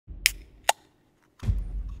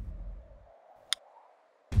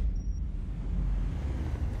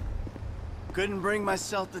Couldn't bring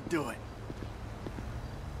myself to do it.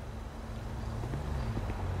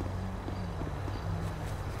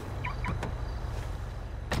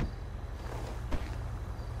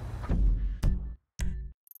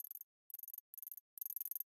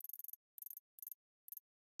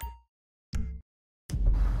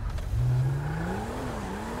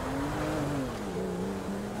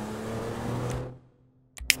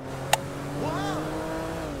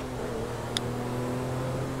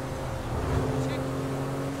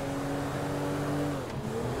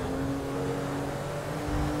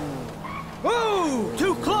 Whoa!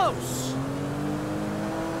 Too close!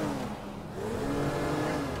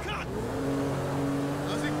 Cut!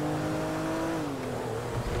 How's it?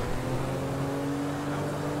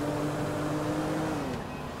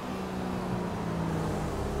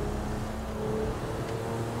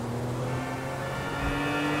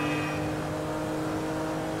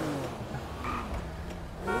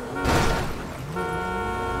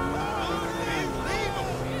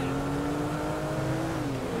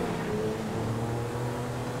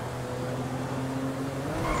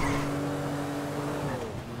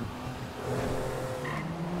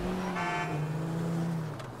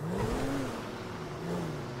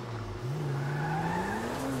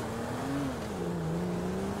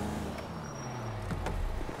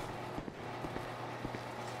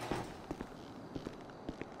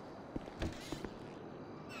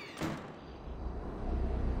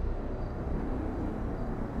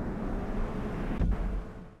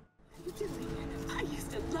 I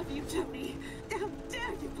used to love you, Tony. How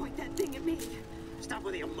dare you point that thing at me? Stop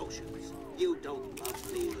with the emotions. You don't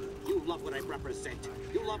love me. You love what I represent.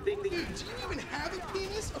 You love being the... Dude, do you even have a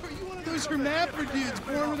penis? Or are you one of those hermaphrodites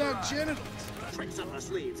born without genitals? Tricks up our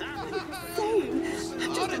sleeves, huh? Same.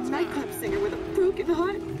 I'm just a nightclub singer with a broken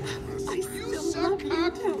heart. I still love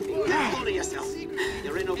you, Tony. Get hold of yourself.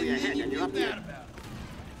 You're in over your head and you're up there.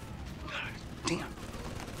 Damn.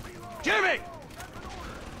 Jimmy!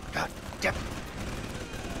 God damn.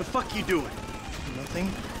 The fuck you doing?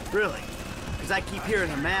 Nothing. Really? Because I keep hearing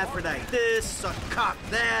hermaphrodite this, suck cock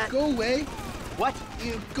that. Go away. What?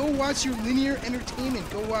 You know, go watch your linear entertainment.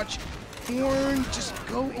 Go watch porn. Just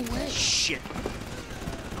go away. Shit.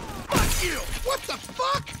 Fuck you! What the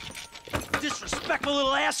fuck? Disrespectful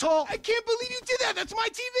little asshole. I can't believe you did that. That's my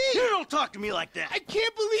TV. You don't talk to me like that. I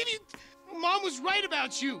can't believe you. Mom was right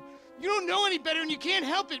about you. You don't know any better and you can't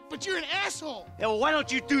help it, but you're an asshole. Yeah, well, why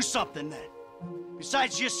don't you do something then?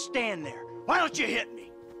 Besides just stand there. Why don't you hit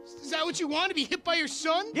me? Is that what you want, to be hit by your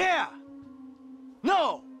son? Yeah.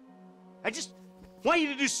 No. I just want you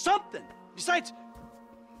to do something. Besides,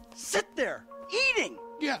 sit there, eating.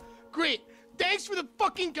 Yeah, great. Thanks for the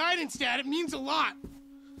fucking guidance, Dad. It means a lot.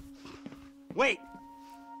 Wait.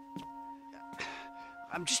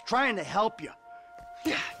 I'm just trying to help you.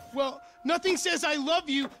 Yeah, well, nothing says I love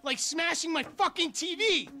you like smashing my fucking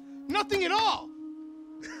TV. Nothing at all.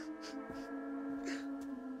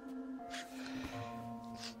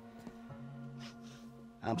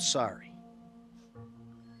 I'm sorry.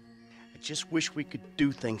 I just wish we could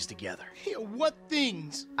do things together. Yeah, what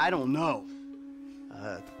things? I don't know.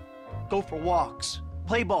 Go for walks,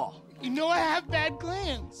 play ball. You know I have bad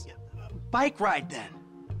glands. Bike ride then.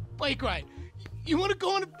 Bike ride. You want to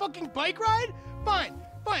go on a fucking bike ride? Fine,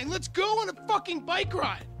 fine, let's go on a fucking bike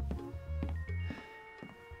ride.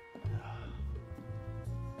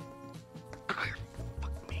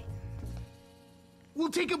 Fuck me. We'll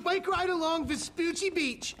take a bike ride along Vespucci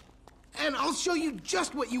Beach, and I'll show you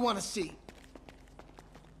just what you want to see.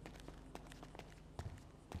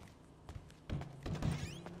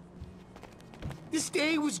 This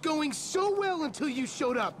day was going so well until you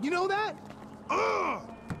showed up. You know that? Ugh!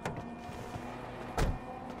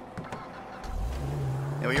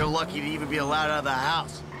 Yeah, well, you're lucky to even be allowed out of the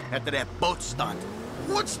house after that boat stunt.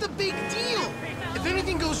 What's the big deal? If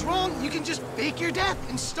anything goes wrong, you can just fake your death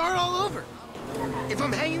and start all over. If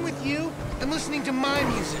I'm hanging with you and listening to my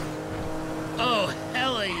music. Oh,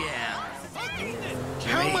 hell yeah.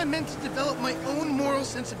 How am I meant to develop my own moral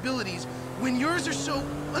sensibilities when yours are so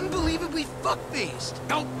unbelievably fuck-faced?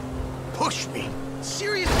 Don't push me.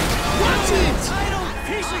 Seriously, what's it? I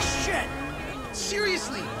don't, piece of shit.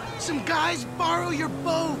 Seriously, some guys borrow your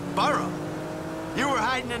boat. Burrow, you were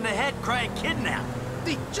hiding in the head crying kidnapped.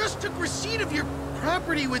 They just took receipt of your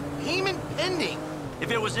property with payment pending.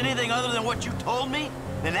 If it was anything other than what you told me,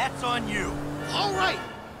 then that's on you. All right,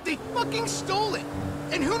 they fucking stole it.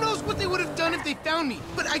 And who knows what they would have done if they found me.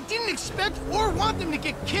 But I didn't expect or want them to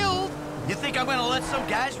get killed. You think I'm gonna let some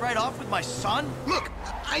guys ride off with my son? Look,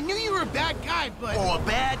 I knew you were a bad guy, but... Oh, a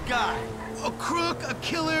bad guy. A crook, a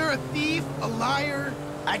killer, a thief, a liar.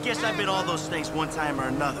 I guess I've been all those things one time or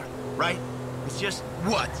another, right? It's just...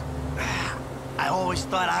 What? I always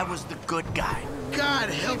thought I was the good guy. God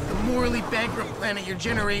help the morally bankrupt planet your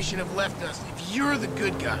generation have left us if you're the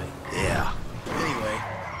good guy. Yeah. Anyway,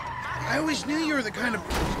 I always knew you were the kind of...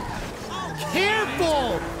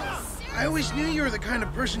 Careful! I always knew you were the kind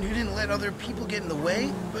of person who didn't let other people get in the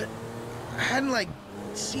way, but I hadn't, like,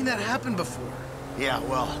 seen that happen before. Yeah,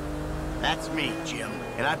 well, that's me, Jim.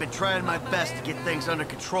 And I've been trying my best to get things under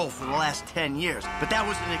control for the last 10 years. But that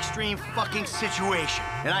was an extreme fucking situation,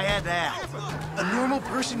 and I had to act. A normal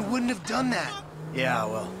person wouldn't have done that. Yeah,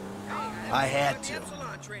 well, I had to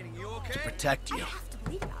protect you.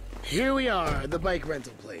 Here we are, the bike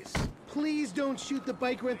rental place. Please don't shoot the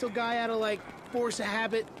bike rental guy out of, like, force of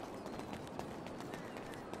habit.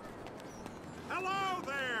 Hello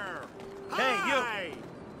there! Hey, Hi. you!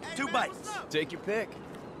 2 bites. Take your pick.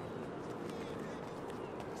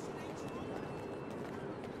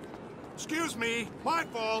 Excuse me, my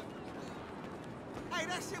fault. Hey,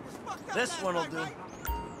 that shit was fucked up. This one'll do.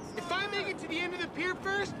 If I make it to the end of the pier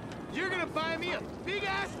first, you're gonna buy me a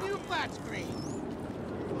big-ass new flat screen.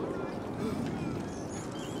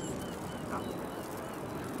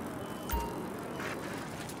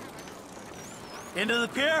 Into the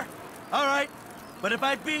pier? All right. But if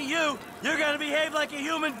I beat you, you're gonna behave like a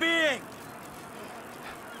human being.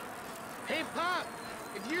 Hey, Pop,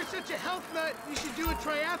 if you're such a health nut, you should do a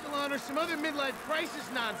triathlon or some other midlife crisis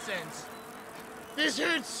nonsense. This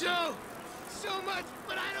hurts so much,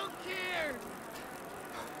 but I don't care.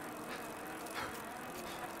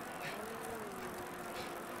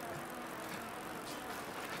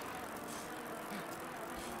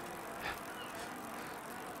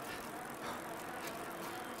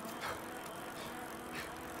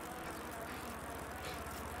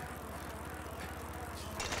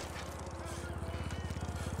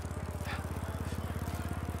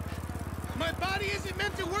 My body isn't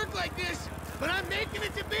meant to work like this, but I'm making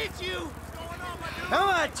it to beat you. Come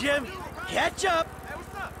on, Jim. Catch up.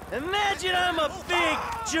 Imagine I'm a big,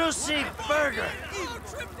 juicy burger.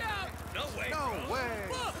 No way.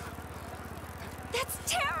 That's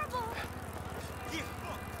terrible!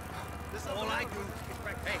 This is all I do.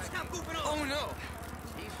 Hey, stop goofing off. Oh, no.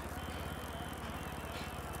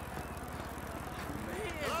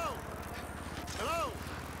 Hello. Hello.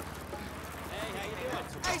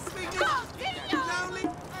 Hey, speaking Oh, get you it lonely?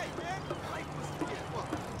 Hey, man.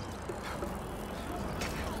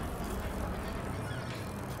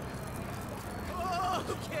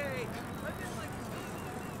 Okay.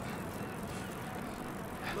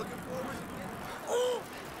 Looking forward. Oh!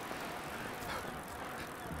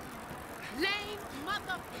 Lame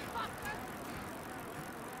motherfucker!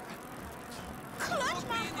 Clutch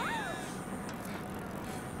my arm!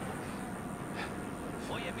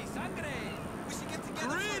 Oye, mi sangre. We should get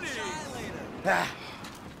together for a shot later. Ah.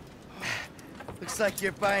 Looks like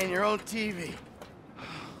you're buying your own TV.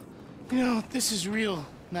 You know, this is real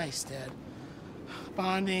nice, Dad.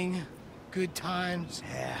 Bonding, good times.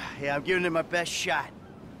 Yeah, I'm giving it my best shot.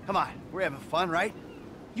 Come on, we're having fun, right?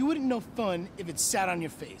 You wouldn't know fun if it sat on your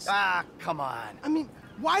face. Ah, come on. I mean,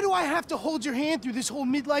 why do I have to hold your hand through this whole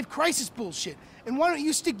midlife crisis bullshit? And why don't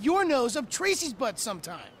you stick your nose up Tracy's butt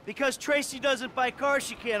sometime? Because Tracy doesn't buy cars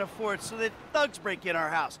she can't afford, so that thugs break in our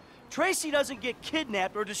house. Tracy doesn't get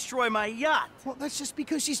kidnapped or destroy my yacht. Well, that's just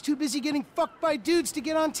because she's too busy getting fucked by dudes to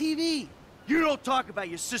get on TV. You don't talk about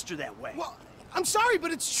your sister that way. Well, I'm sorry,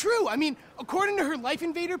 but it's true. I mean, according to her Life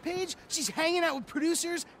Invader page, she's hanging out with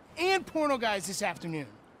producers and porno guys this afternoon.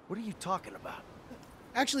 What are you talking about?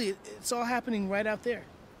 Actually, it's all happening right out there.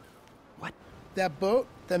 What? That boat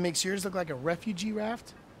that makes yours look like a refugee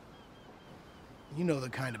raft? You know the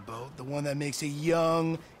kind of boat, the one that makes a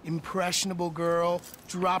young, impressionable girl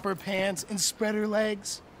drop her pants and spread her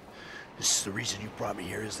legs. This is the reason you brought me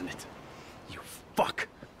here, isn't it? You fuck.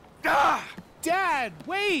 Ah! Dad,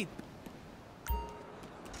 wait!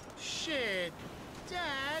 Shit,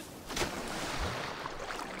 Dad.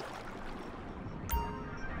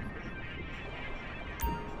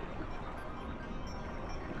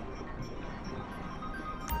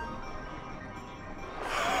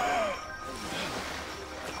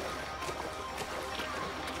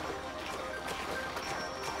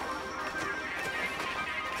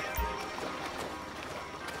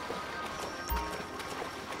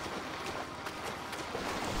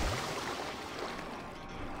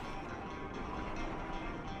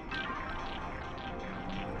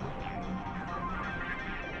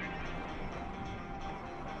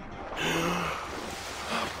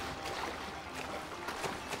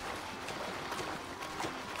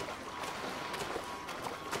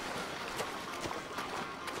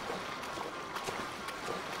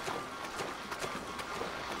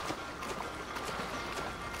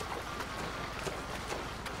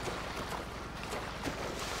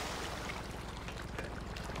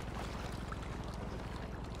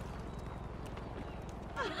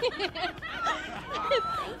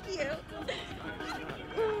 Thank you.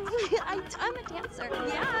 I'm a dancer,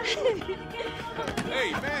 yeah.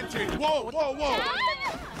 Hey, man, whoa, whoa, whoa!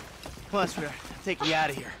 Dad? Come on, sweetheart. Take you out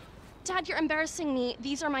of here. Dad, you're embarrassing me.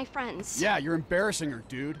 These are my friends. Yeah, you're embarrassing her,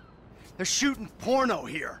 dude. They're shooting porno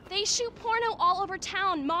here. They shoot porno all over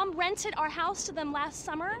town. Mom rented our house to them last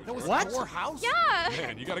summer. That was What? your house? Yeah.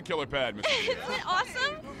 Man, you got a killer pad, Mr. Isn't it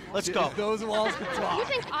awesome? Let's go. If those walls could talk. You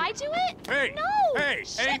think I do it? Hey! No! Hey!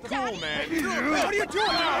 Shit, Ain't cool, Daddy. man! What are you doing?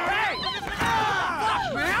 Hey!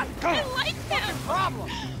 Man! I like him!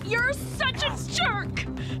 Problem. You're such a jerk!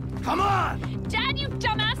 Come on! Dad, you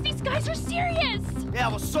dumbass! These guys are serious! Yeah,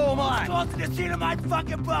 well, so am I. Go to the scene of my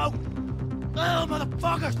fucking boat. Oh,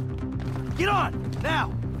 motherfuckers! Get on,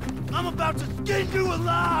 now! I'm about to skin you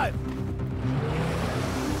alive!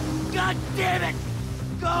 God damn it!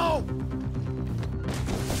 Go!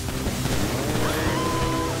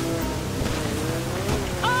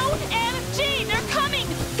 OMG! They're coming!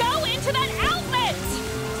 Go into that outlet!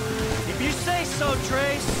 If you say so,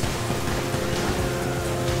 Trace.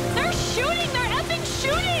 They're shooting! They're effing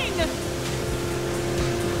shooting!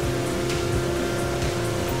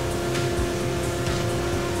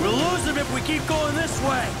 We'll lose them if we keep going this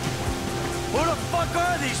way. Who the fuck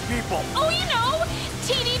are these people? Oh, you know!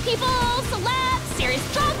 TV people, celebs, serious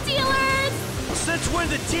drug dealers! Since when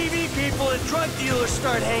did TV people and drug dealers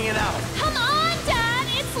start hanging out? Come on, Dad!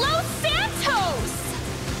 It's Los Santos!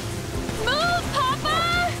 Move,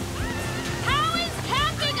 Papa! How is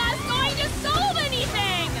hacking us going to solve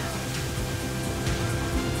anything?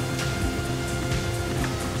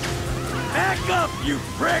 Back up, you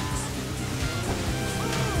pricks!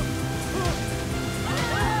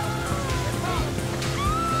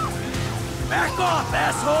 Back off,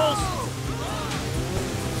 assholes!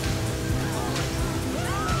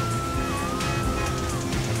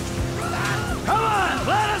 Come on,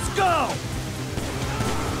 let us go!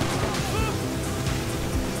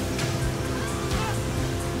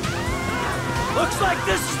 Looks like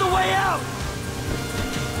this is the way out!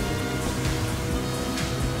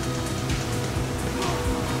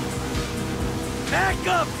 Back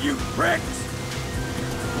up, you pricks!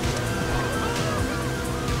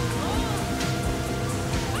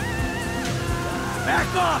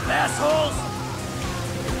 Back off, assholes!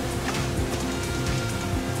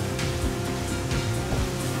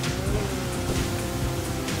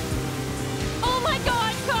 Oh my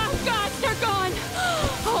God! Oh God! They're gone!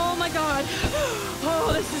 Oh my God!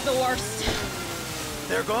 Oh, this is the worst.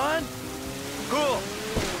 They're gone? Cool.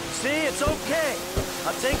 See, it's okay.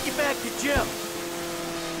 I'll take you back to Jim.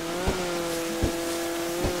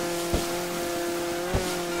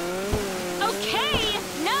 Okay?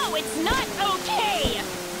 No, it's not okay!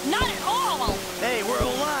 Not at all! Hey, we're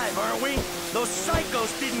alive, aren't we? Those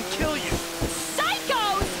psychos didn't kill you.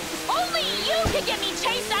 Psychos! Only you could get me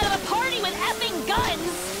chased out of a party with effing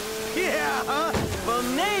guns! Yeah, huh? Well,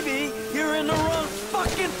 maybe you're in the wrong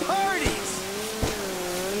fucking parties.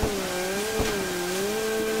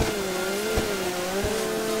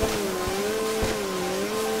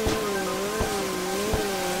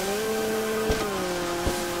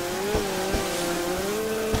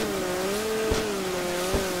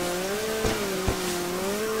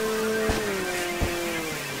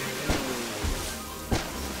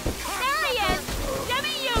 There he is! Give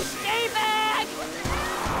me you, D-bag!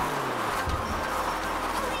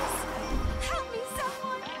 Help me,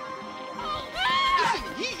 someone!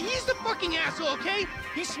 Listen, he's the fucking asshole, okay?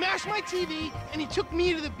 He smashed my TV and he took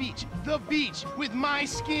me to the beach. The beach with my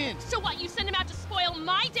skin. So what, you sent him out to spoil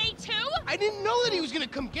my day too? I didn't know that he was gonna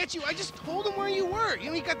come get you. I just told him where you were. You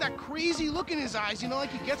know, he got that crazy look in his eyes, you know,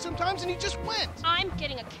 like he gets sometimes, and he just went. I'm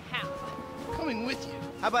getting a cab. Coming with you.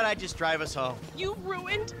 How about I just drive us home? You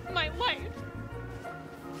ruined my life.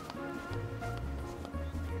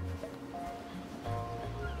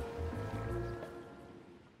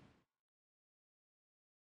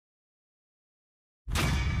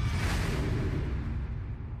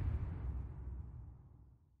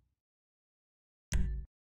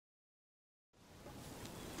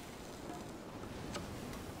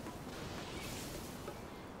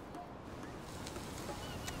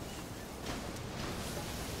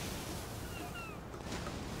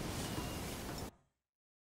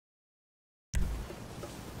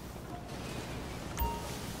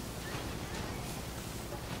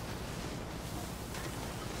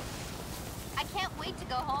 I can't wait to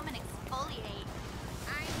go home and exfoliate.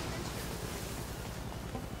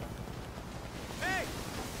 Hey!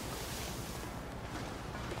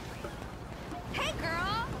 Hey,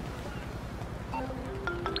 girl!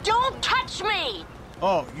 Don't touch me!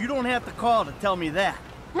 Oh, you don't have to call to tell me that.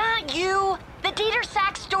 Not you! The Dieter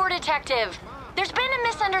Sack store detective! There's been a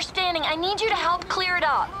misunderstanding. I need you to help clear it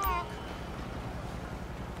up.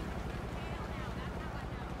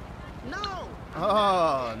 No!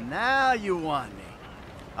 Oh, now you want me.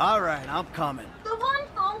 All right, I'm coming. The one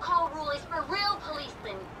phone call rule is for real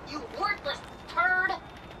policemen, you worthless turd!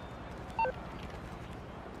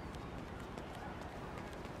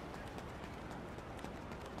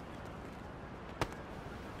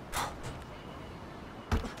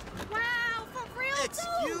 Wow, for real,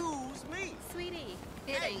 Excuse me! Sweetie,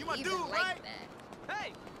 Hey, you my dude, right?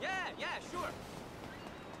 Hey, yeah, sure.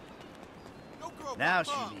 No girl Now got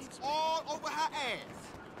she bumps needs me. all over her ass.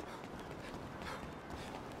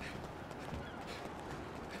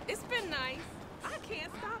 It's been nice. I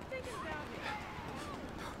can't stop thinking about it.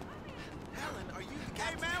 Helen, are you the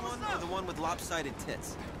Hey man, what's up? Or the one with lopsided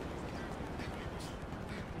tits?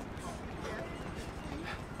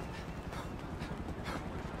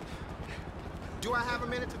 Do I have a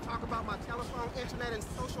minute to talk about my telephone, internet, and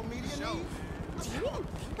social media needs? Do you even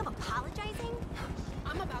think of apologizing?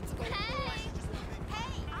 I'm about to go. Hey,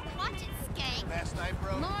 I'll watch it, skank. Last night,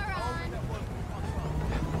 bro. Moron.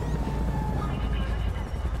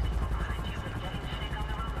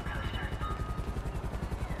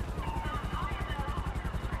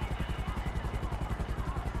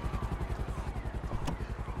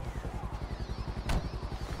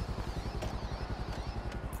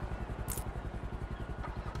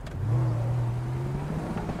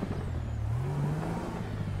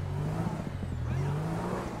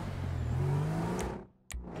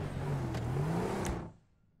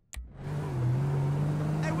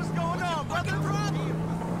 Hey, what's going on, brother?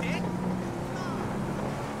 Dick?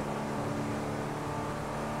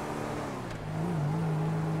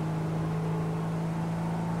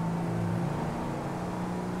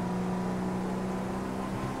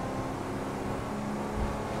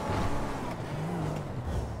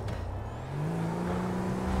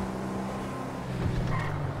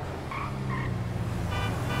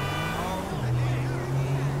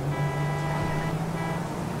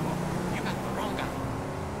 You got the wrong guy.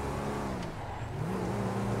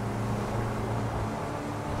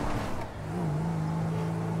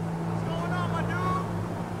 What's going on, my dude?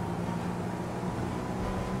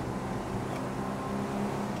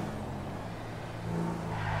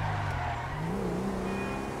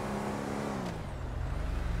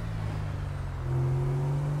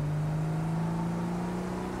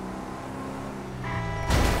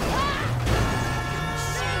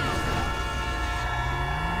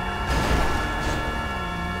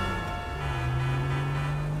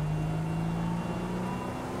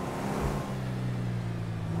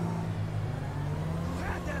 You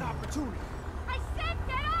had that opportunity. I said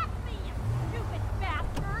get off me, you stupid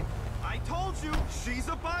bastard! I told you, she's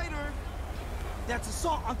a biter. That's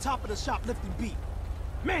assault on top of the shoplifting beat.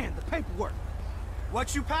 Man, the paperwork.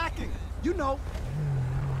 What you packing? You know.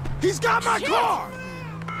 He's got my car!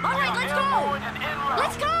 All right, let's go!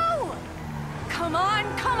 Let's go! Come on,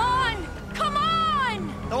 come on, come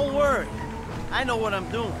on! Don't worry. I know what I'm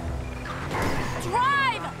doing.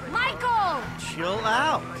 Drive, Michael! Chill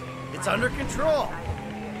out. It's under control.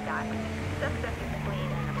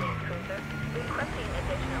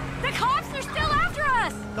 The cops are still after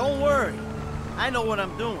us! Don't worry. I know what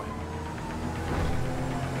I'm doing.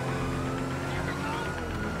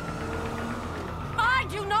 I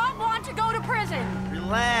do not want to go to prison!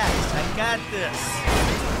 Relax. I got this.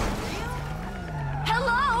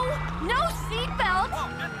 Hello? No seatbelt!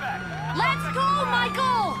 Let's go,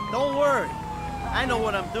 Michael! Don't worry. I know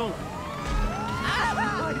what I'm doing.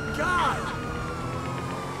 My God!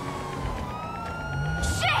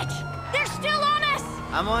 Shit! They're still on us!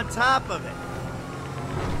 I'm on top of it.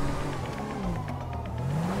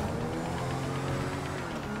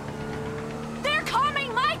 They're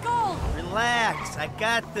coming, Michael! Relax. I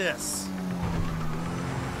got this.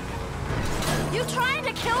 You trying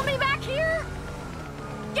to kill me back here?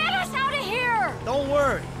 Get us out of here! Don't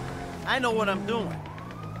worry. I know what I'm doing.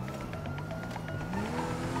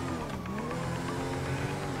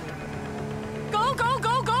 Go, go,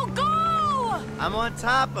 go, go, go! I'm on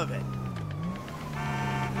top of it.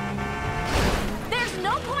 There's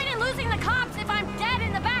no point in losing the cops if I'm dead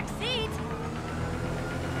in the back seat!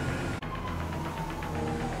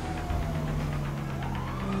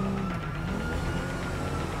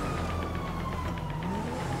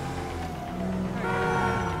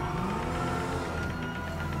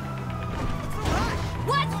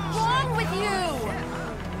 What's wrong with you?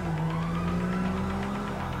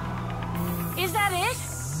 Is that it?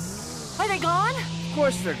 Are they gone? Of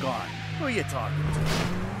course they're gone. Who are you talking to?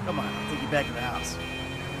 Come on, I'll take you back to the house.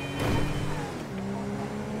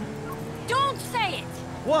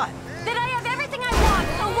 What? That I have everything I want,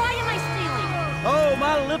 so why am I stealing? Oh,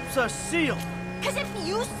 my lips are sealed. Because if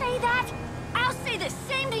you say that, I'll say the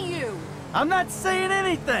same to you. I'm not saying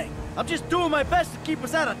anything. I'm just doing my best to keep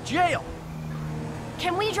us out of jail.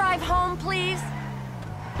 Can we drive home, please?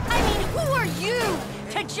 I mean, who are you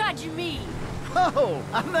to judge me? Oh,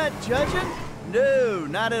 I'm not judging? No,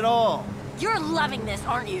 not at all. You're loving this,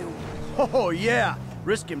 aren't you? Oh, yeah.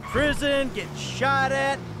 Risking prison, getting shot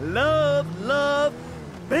at, love,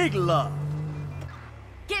 big love.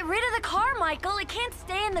 Get rid of the car, Michael. It can't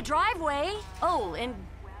stay in the driveway. Oh, and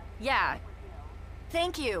yeah.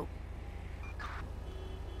 Thank you.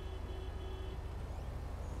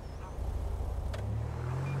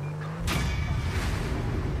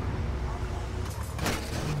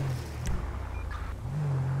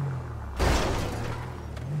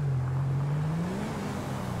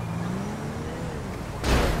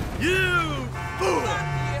 You fool!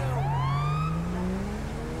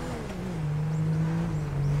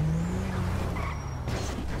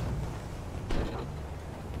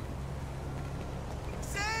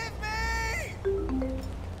 Save me!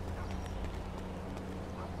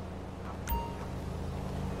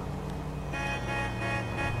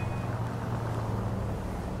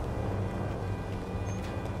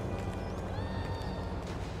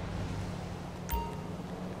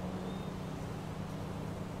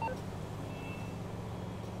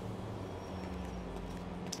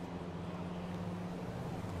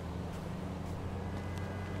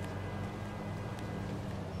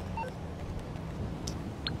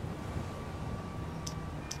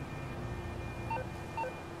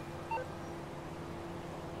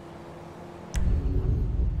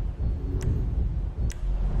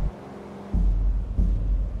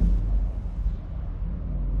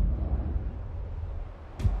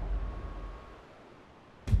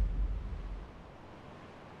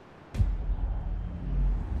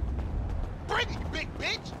 Big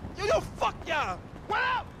bitch! Yo, fuck y'all! What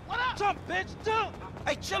up? What up? Jump, bitch, jump!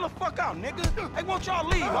 Hey, chill the fuck out, nigga. Hey, won't y'all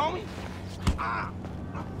leave, homie?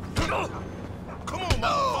 Come on,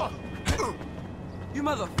 motherfucker. You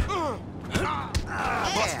mother...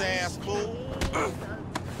 Bust ass fool.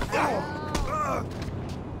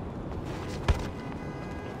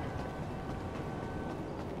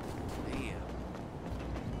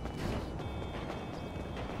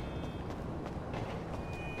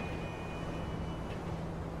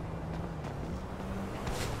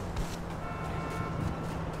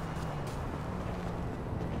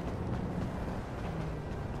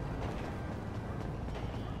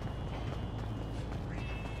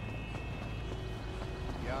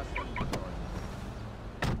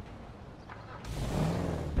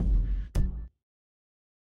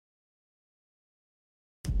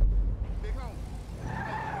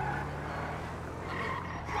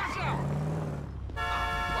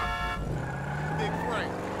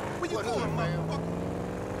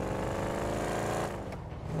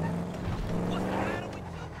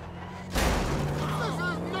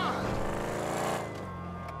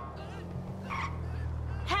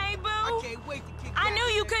 I knew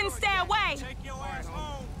you couldn't stay away. Take your ass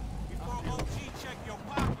home before OG check your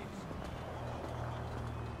pockets.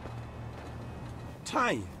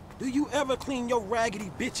 Tanya, do you ever clean your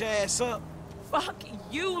raggedy bitch ass up? Fuck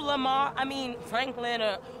you, Lamar. I mean, Franklin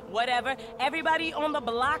or whatever. Everybody on the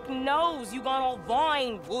block knows you gone on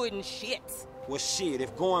Vinewood and shit. Well, shit,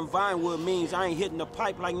 if going Vinewood means I ain't hitting the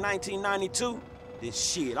pipe like 1992, then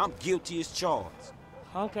shit, I'm guilty as charged.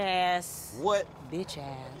 Punk ass. What? Bitch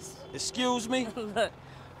ass. Excuse me? Look,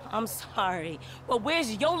 I'm sorry, but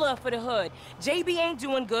where's your love for the hood? JB ain't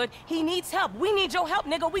doing good. He needs help. We need your help,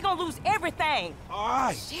 nigga. We gonna lose everything. All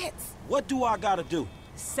right. Shit. What do I gotta do?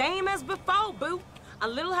 Same as before, boo. A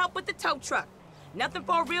little help with the tow truck. Nothing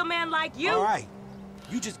for a real man like you. All right.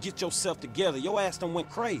 You just get yourself together. Your ass done went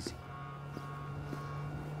crazy.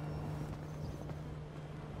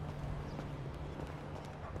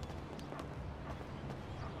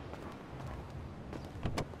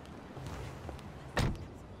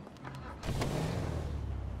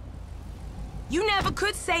 You never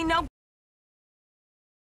could say no.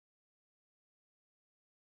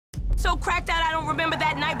 So cracked out I don't remember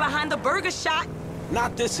that night behind the burger shop.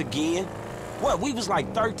 Not this again. What, we was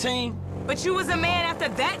like 13? But you was a man after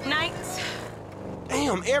that night.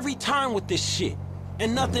 Damn, every time with this shit.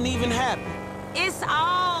 And nothing even happened. It's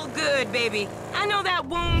all good, baby. I know that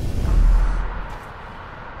wound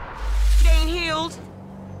ain't healed.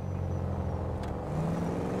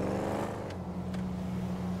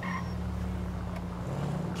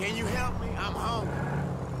 Can you help me? I'm hungry.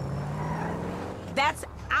 That's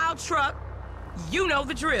our truck. You know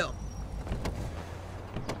the drill.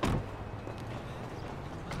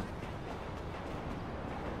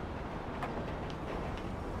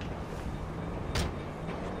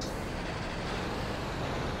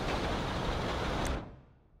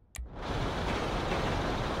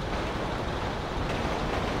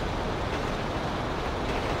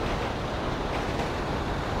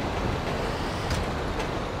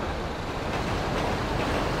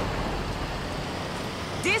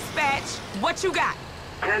 bitch. What you got?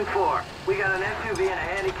 10-4. We got an SUV in a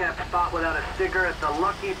handicapped spot without a sticker at the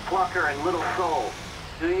Lucky Plucker in Little Seoul.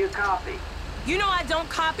 Do you copy? You know I don't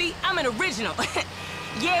copy. I'm an original.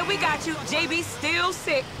 Yeah, we got you. JB still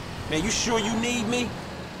sick. Man, you sure you need me?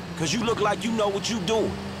 Cause you look like you know what you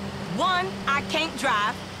doing. 1, I can't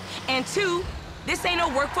drive. And 2, this ain't no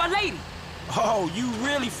work for a lady. Oh, you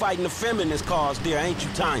really fighting the feminist cause there, ain't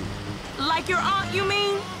you, Tiny? Like your aunt, you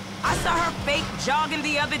mean? I saw her fake jogging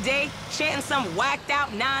the other day, chanting some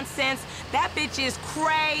whacked-out nonsense. That bitch is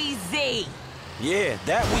crazy. Yeah,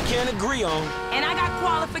 that we can't agree on. And I got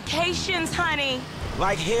qualifications, honey.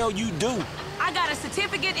 Like hell you do. I got a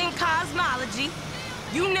certificate in cosmology.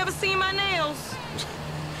 You never seen my nails.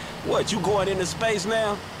 What, you going into space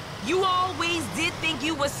now? You always did think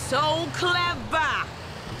you were so clever.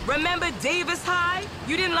 Remember Davis High?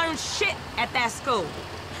 You didn't learn shit at that school.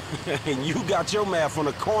 And you got your math on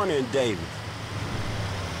the corner in Davis.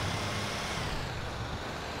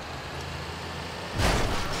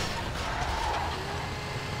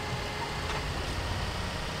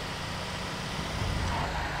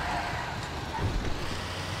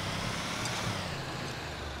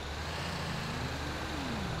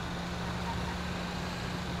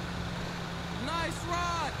 Nice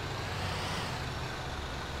rod!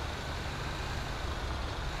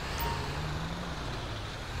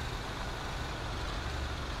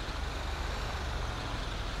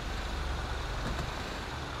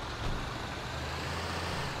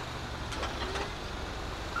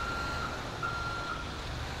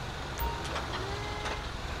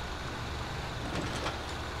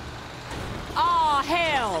 Oh,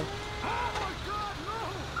 hell.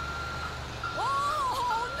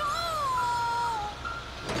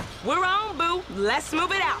 We're on, boo. Let's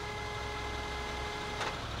move it out.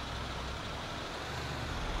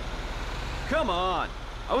 Come on.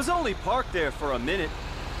 I was only parked there for a minute.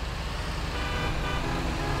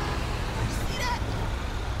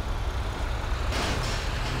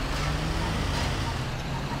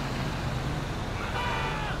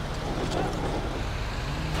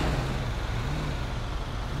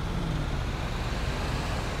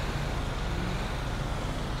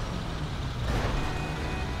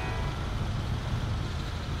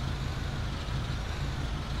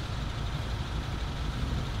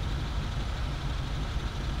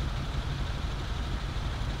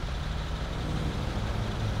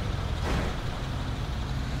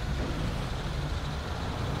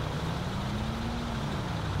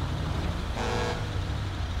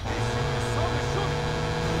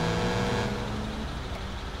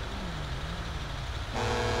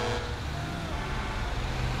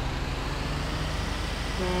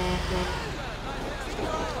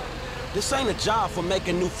 This ain't a job for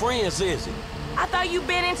making new friends, is it? I thought you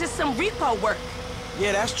been into some repo work.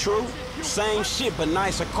 Yeah, that's true. Same shit, but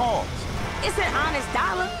nicer cars. It's an honest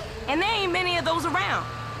dollar, and there ain't many of those around.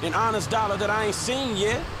 An honest dollar that I ain't seen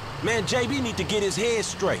yet. Man, JB need to get his head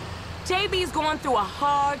straight. JB's going through a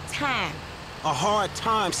hard time. A hard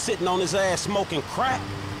time sitting on his ass smoking crack.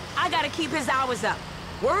 I gotta keep his hours up.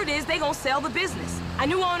 Word is they gonna sell the business. A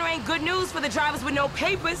new owner ain't good news for the drivers with no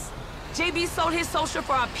papers. JB sold his social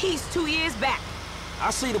for a piece 2 years back.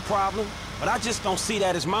 I see the problem, but I just don't see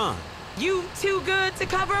that as mine. You too good to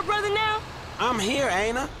cover a brother now? I'm here,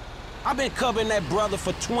 ain't I? I've been covering that brother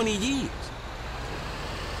for 20 years.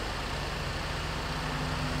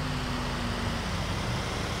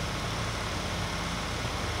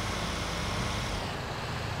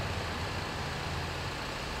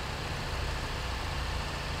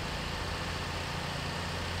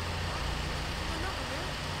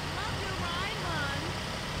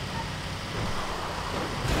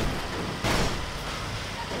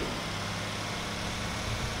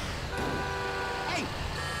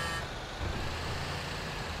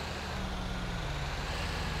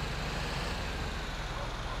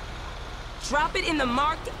 Drop it in the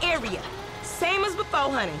marked area. Same as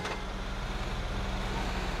before, honey.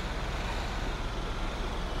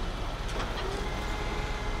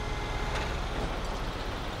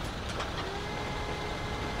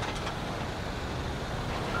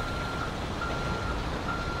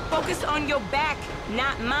 Focus on your back,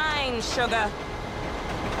 not mine, sugar.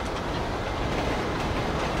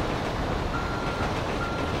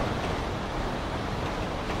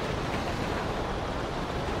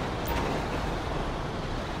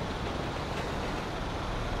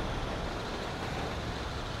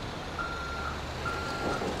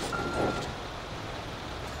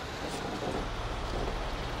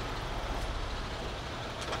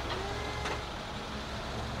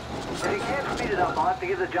 If you can't speed it up, I'll have to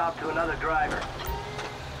give the job to another driver.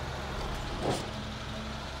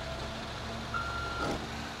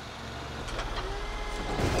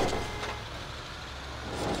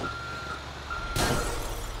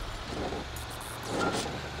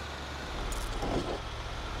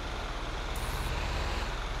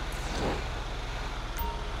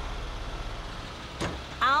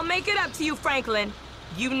 make it up to you, Franklin.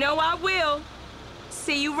 You know I will.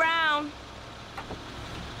 See you round.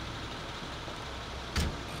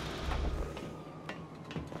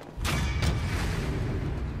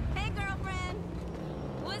 Hey, girlfriend.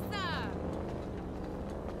 What's up?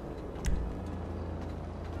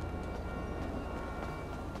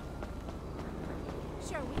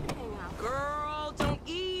 Sure, we can hang out. Girl, don't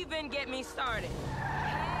even get me started.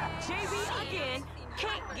 JB, again,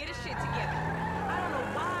 can't get his shit together. I don't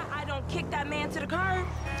know why I don't kick that man to the curb.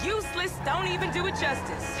 Useless, don't even do it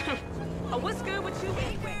justice. Oh, what's good with you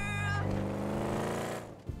anyway?